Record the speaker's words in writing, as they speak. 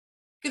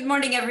Good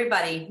morning,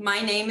 everybody. My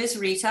name is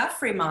Rita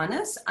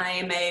Freemanis. I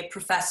am a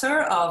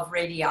professor of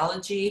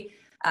radiology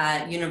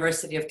at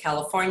University of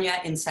California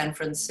in San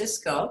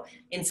Francisco,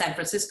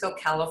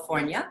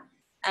 California.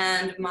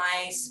 And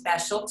my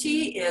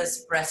specialty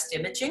is breast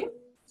imaging.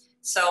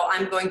 So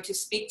I'm going to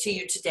speak to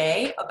you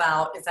today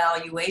about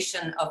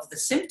evaluation of the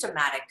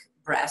symptomatic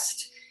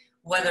breast,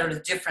 what are the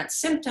different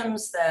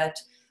symptoms that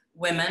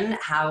women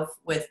have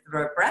with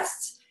their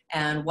breasts,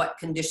 and what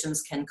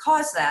conditions can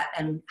cause that,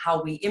 and how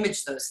we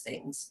image those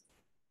things.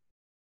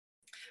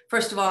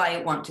 First of all, I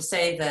want to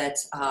say that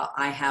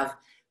I have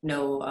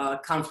no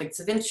conflicts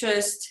of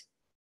interest.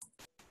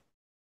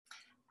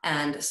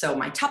 And so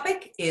my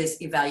topic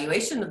is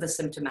evaluation of the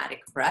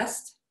symptomatic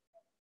breast.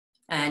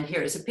 And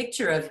here is a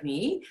picture of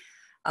me.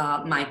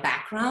 My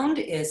background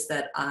is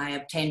that I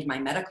obtained my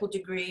medical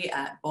degree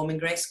at Bowman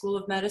Gray School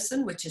of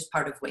Medicine, which is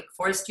part of Wake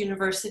Forest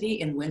University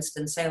in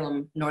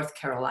Winston-Salem, North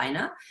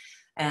Carolina.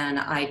 And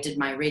I did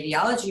my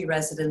radiology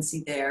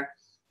residency there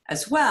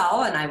as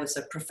well. And I was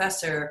a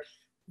professor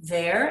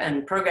there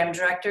and program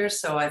director.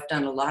 So I've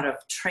done a lot of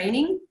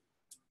training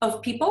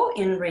of people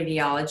in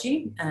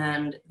radiology.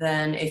 And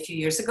then a few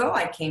years ago,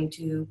 I came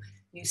to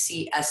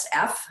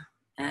UCSF,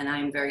 and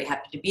I'm very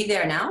happy to be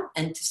there now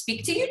and to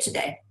speak to you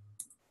today.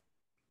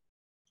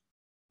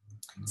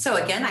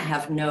 So again, I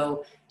have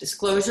no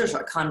disclosures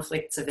or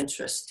conflicts of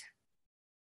interest.